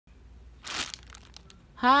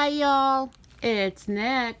Hi y'all, it's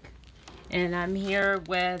Nick, and I'm here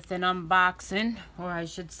with an unboxing, or I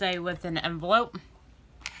should say with an envelope,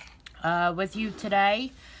 with you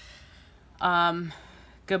today.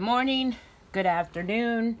 Good morning, good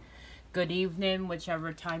afternoon, good evening,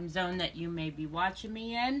 whichever time zone that you may be watching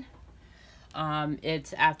me in.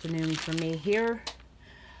 It's afternoon for me here.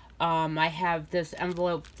 I have this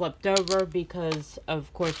envelope flipped over because,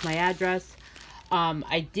 of course, my address.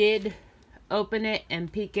 I did open it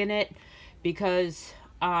and peek in it because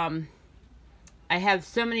I have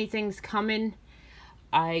so many things coming.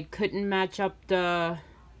 I couldn't match up the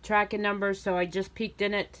tracking number, so I just peeked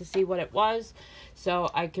in it to see what it was so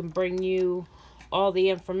I can bring you all the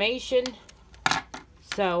information.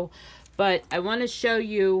 But I want to show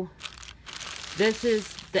you, this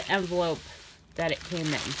is the envelope that it came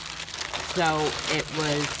in. So it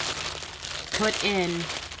was put in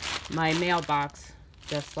my mailbox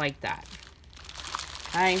just like that.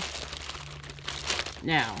 Okay.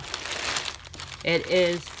 Now, it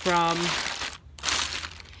is from,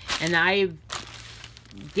 and I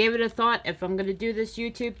gave it a thought, if I'm going to do this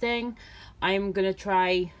YouTube thing, I'm going to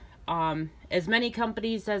try as many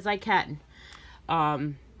companies as I can.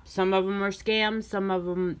 Some of them are scams, some of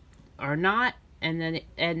them are not, and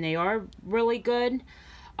they are really good.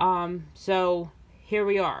 So here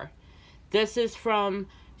we are. This is from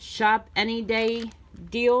Shop Any Day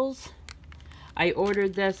Deals. I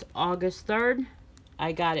ordered this August 3rd.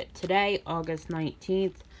 I got it today, August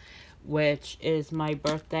 19th, which is my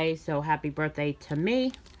birthday, so happy birthday to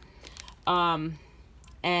me. And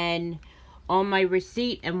on my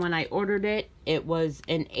receipt, and when I ordered it, it was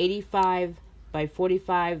an 85 by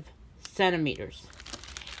 45 centimeters.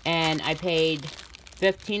 And I paid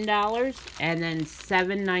 $15 and then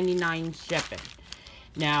 $7.99 shipping.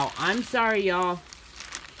 Now, I'm sorry, y'all.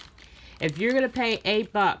 If you're going to pay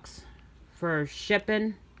 $8 for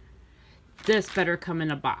shipping, this better come in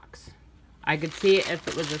a box. I could see it if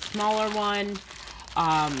it was a smaller one,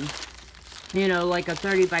 you know, like a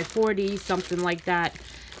 30 by 40, something like that.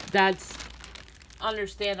 That's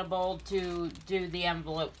understandable to do the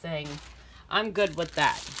envelope thing. I'm good with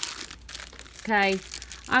that. Okay,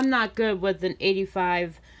 I'm not good with an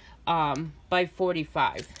 85 by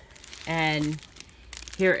 45. And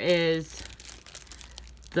here is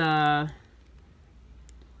the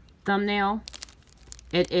thumbnail.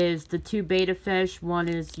 It is the two betta fish. One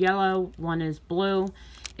is yellow, one is blue.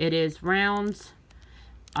 It is rounds.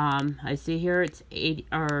 I see here it's 80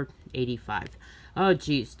 or 85. Oh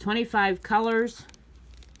geez, 25 colors.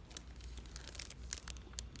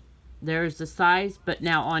 There's the size, but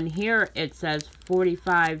now on here it says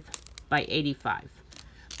 45 by 85.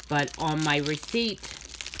 But on my receipt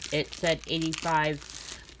it said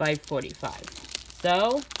 85 by 45.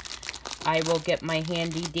 So I will get my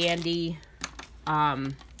handy dandy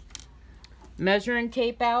measuring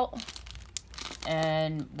tape out,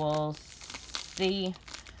 and we'll see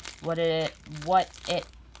what it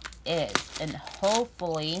is, and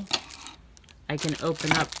hopefully I can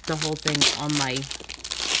open up the whole thing on my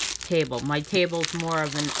table. My table's more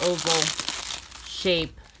of an oval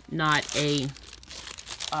shape, not a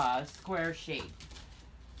square shape.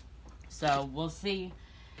 So we'll see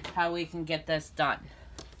how we can get this done.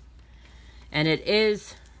 And it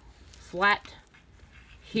is flat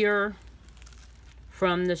here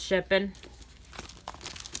from the shipping.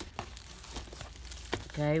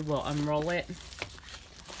 Okay, we'll unroll it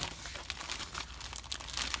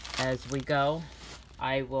as we go.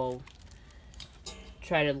 I will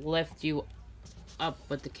try to lift you up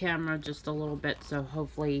with the camera just a little bit, so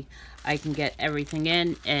hopefully I can get everything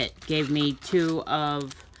in. It gave me 2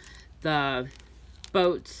 of the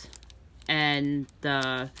boats and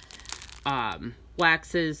the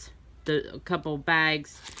waxes, a couple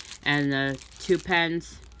bags, and the 2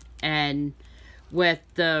 pens. And with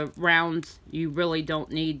the rounds, you really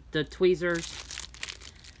don't need the tweezers,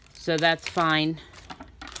 so that's fine.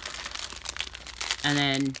 And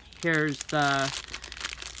then here's the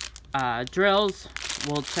drills.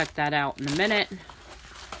 We'll check that out in a minute.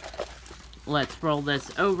 Let's roll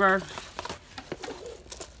this over.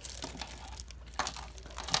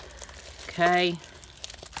 Okay.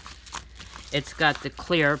 It's got the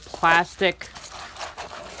clear plastic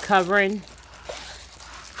covering.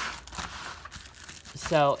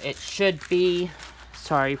 So it should be,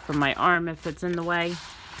 sorry for my arm if it's in the way,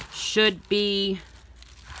 should be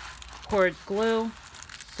poured glue.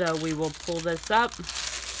 So we will pull this up.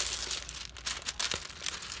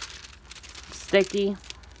 Sticky.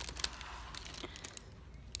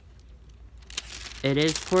 It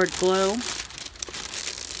is poured glue.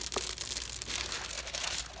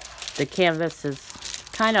 The canvas is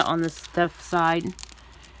kind of on the stiff side.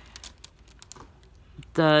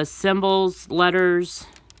 The symbols, letters,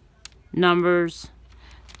 numbers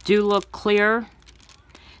do look clear.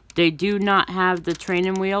 They do not have the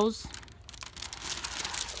training wheels.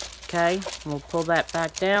 Okay, we'll pull that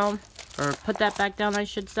back down, or put that back down, I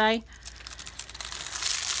should say.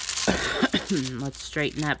 Let's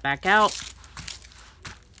straighten that back out.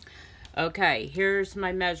 Okay, here's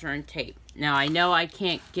my measuring tape. Now, I know I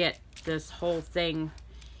can't get this whole thing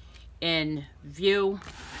in view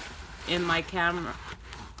in my camera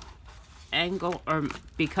angle, or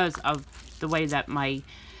because of the way that my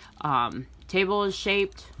table is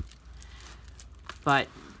shaped. But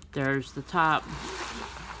there's the top.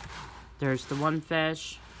 There's the one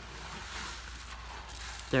fish.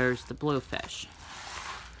 There's the blue fish.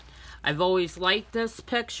 I've always liked this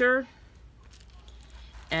picture,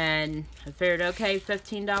 and I figured, okay,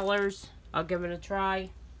 $15, I'll give it a try.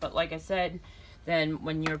 But like I said, then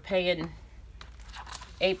when you're paying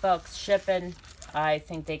 $8 shipping, I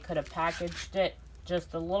think they could have packaged it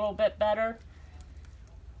just a little bit better.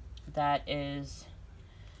 That is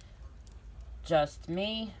just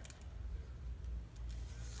me.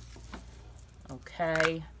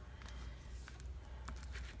 Okay.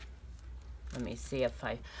 Let me see if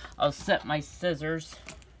I'll set my scissors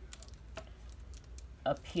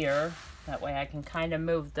up here. That way I can kind of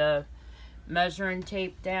move the measuring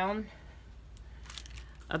tape down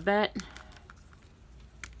a bit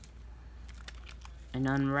and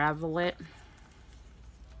unravel it.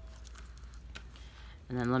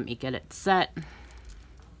 And then let me get it set.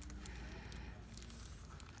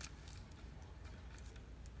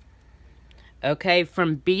 Okay,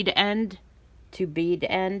 from bead end to bead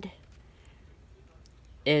end,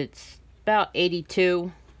 it's about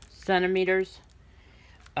 82 centimeters.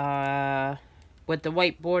 With the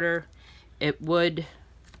white border, it would,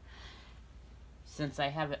 since I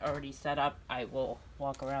have it already set up, I will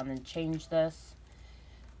walk around and change this.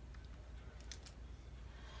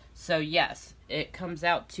 So yes, it comes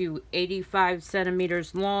out to 85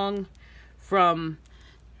 centimeters long from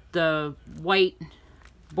the white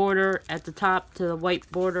border at the top to the white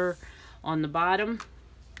border on the bottom.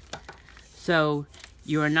 So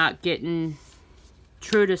you are not getting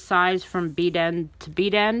true to size from bead end to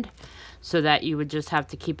bead end, so that you would just have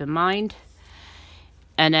to keep in mind.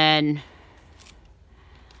 And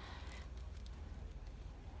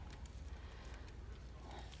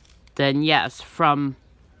then yes, from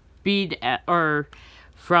bead or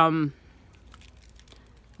from,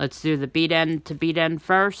 let's do the bead end to bead end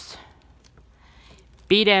first.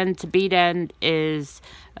 Bead end to bead end is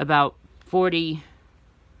about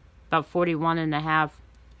 41 and a half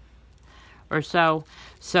or so.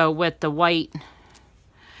 So with the white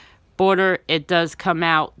border, it does come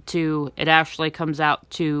out to, it actually comes out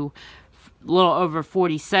to a little over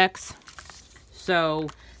 46. So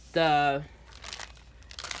the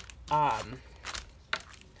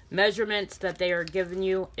measurements that they are giving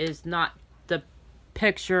you is not the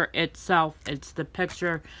picture itself, it's the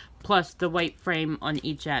picture plus the white frame on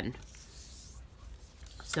each end.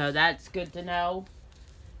 So that's good to know.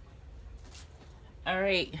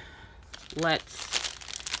 Alright, let's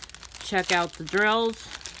check out the drills.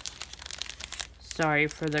 Sorry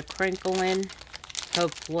for the crinkling.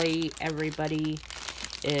 Hopefully everybody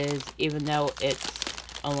is, even though it's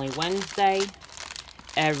only Wednesday,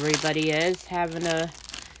 everybody is having a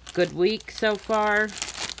good week so far.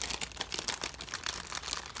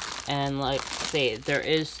 And let's see, there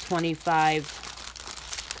is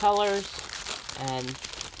 25 colors, and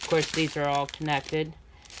of course these are all connected,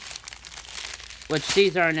 which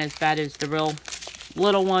these aren't as bad as the real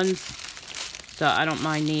little ones, so I don't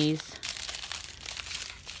mind these.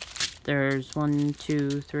 There's 1,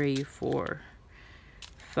 2, 3, 4,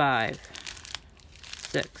 5,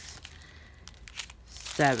 6,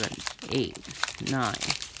 7, 8, 9,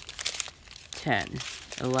 10,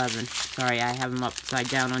 11. Sorry, I have them upside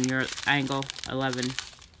down on your angle. 11,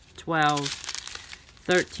 12,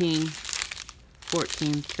 13,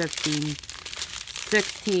 14, 15,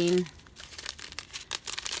 16,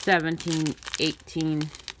 17, 18,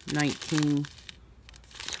 19,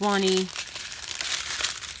 20.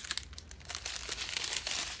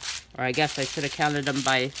 Or I guess I should have counted them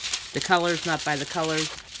by the colors, not by the colors.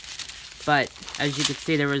 But as you can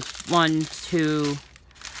see, there was 1, 2,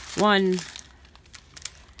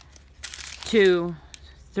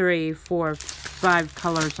 3, 4, 5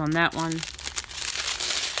 colors on that one.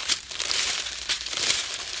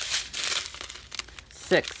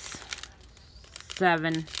 6,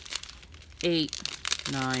 7, 8,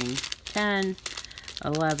 9, 10,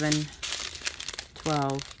 11,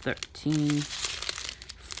 12, 13,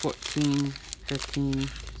 14, 15,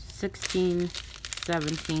 16,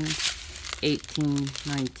 17, 18,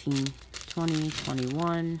 19, 20,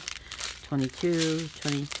 21, 22,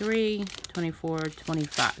 23, 24,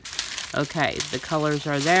 25. Okay, the colors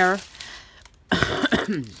are there.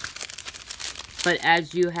 But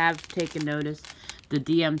as you have taken notice, the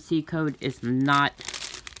DMC code is not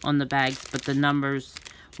on the bags, but the numbers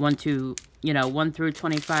 1 through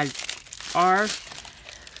 25 are.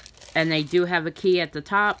 And they do have a key at the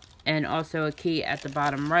top and also a key at the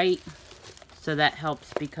bottom right. So that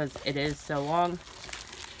helps because it is so long.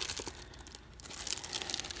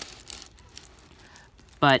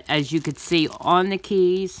 But as you could see on the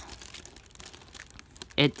keys,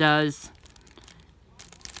 it does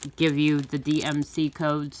give you the DMC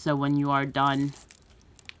code. So when you are done,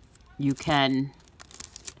 you can,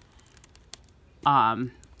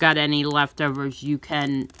 got any leftovers, you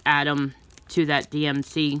can add them to that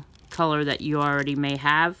DMC color that you already may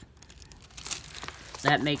have.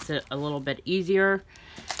 That makes it a little bit easier.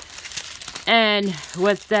 And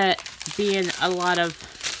with that being a lot of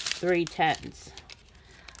 310s,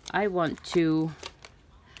 I want to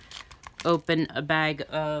open a bag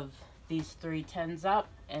of these 310s up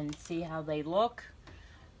and see how they look.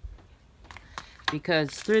 Because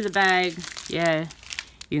through the bag, yeah,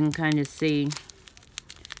 you can kind of see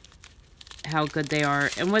how good they are.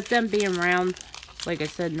 And with them being round, like I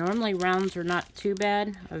said, normally rounds are not too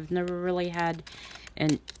bad. I've never really had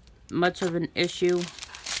much of an issue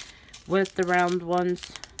with the round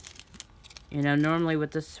ones. You know, normally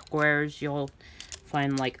with the squares, you'll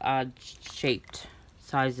find like odd shaped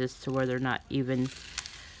sizes to where they're not even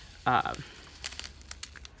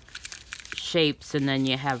shapes, and then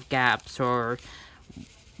you have gaps, or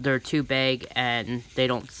they're too big and they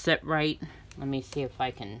don't sit right. Let me see if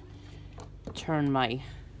I can turn my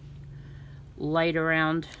light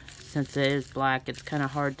around. Since it is black, it's kind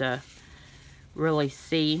of hard to really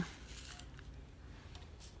see.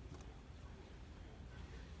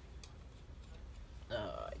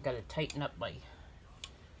 I gotta tighten up my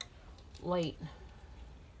light.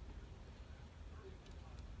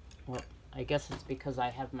 Well, I guess it's because I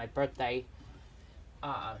have my birthday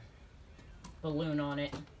balloon on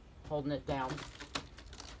it, holding it down.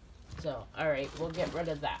 So, alright, we'll get rid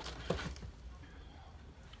of that.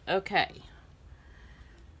 Okay.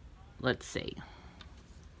 Let's see.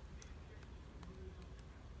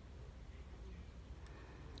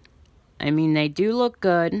 I mean, they do look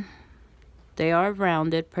good. They are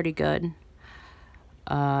rounded pretty good.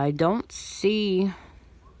 I don't see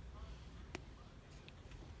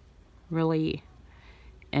really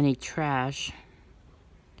any trash.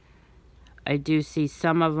 I do see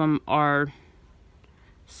some of them are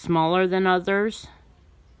smaller than others.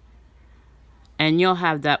 And you'll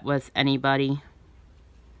have that with anybody.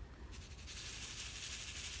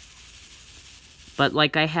 But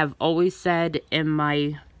like I have always said in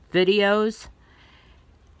my videos,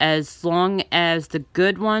 as long as the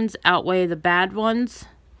good ones outweigh the bad ones,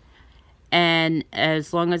 and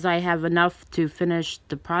as long as I have enough to finish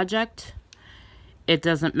the project, it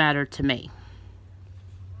doesn't matter to me.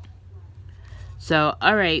 So,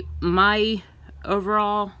 alright, my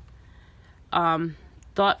overall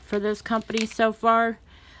thought for this company so far,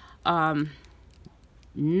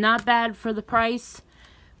 not bad for the price,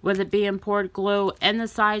 with it being poured glue and the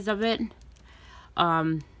size of it.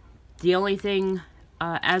 The only thing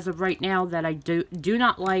as of right now that I do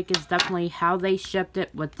not like is definitely how they shipped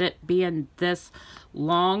it, with it being this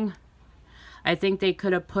long. I think they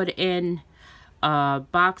could have put in a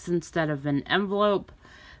box instead of an envelope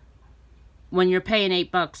when you're paying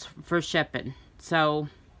 $8 for shipping. So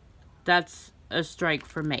that's a strike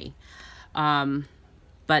for me.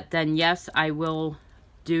 But then yes, I will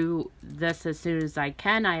do this as soon as I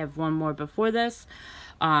can. I have one more before this.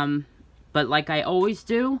 But like I always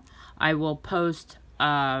do, I will post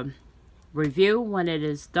a review when it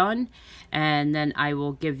is done, and then I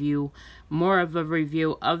will give you more of a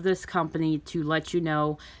review of this company to let you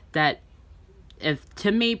know that if,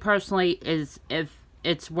 to me personally, if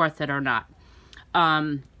it's worth it or not.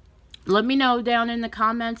 Let me know down in the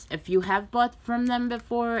comments if you have bought from them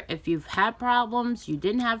before, if you've had problems, you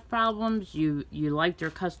didn't have problems, you liked their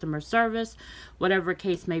customer service, whatever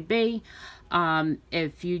case may be.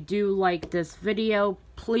 If you do like this video,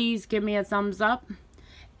 please give me a thumbs up,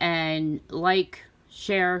 and like,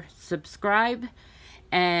 share, subscribe.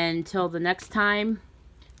 And until the next time,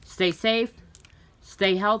 stay safe,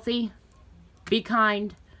 stay healthy, be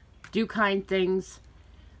kind, do kind things.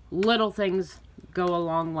 Little things go a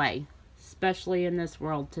long way, especially in this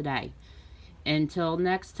world today. Until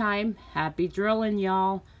next time, happy drilling,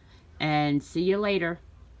 y'all, and see you later.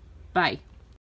 Bye.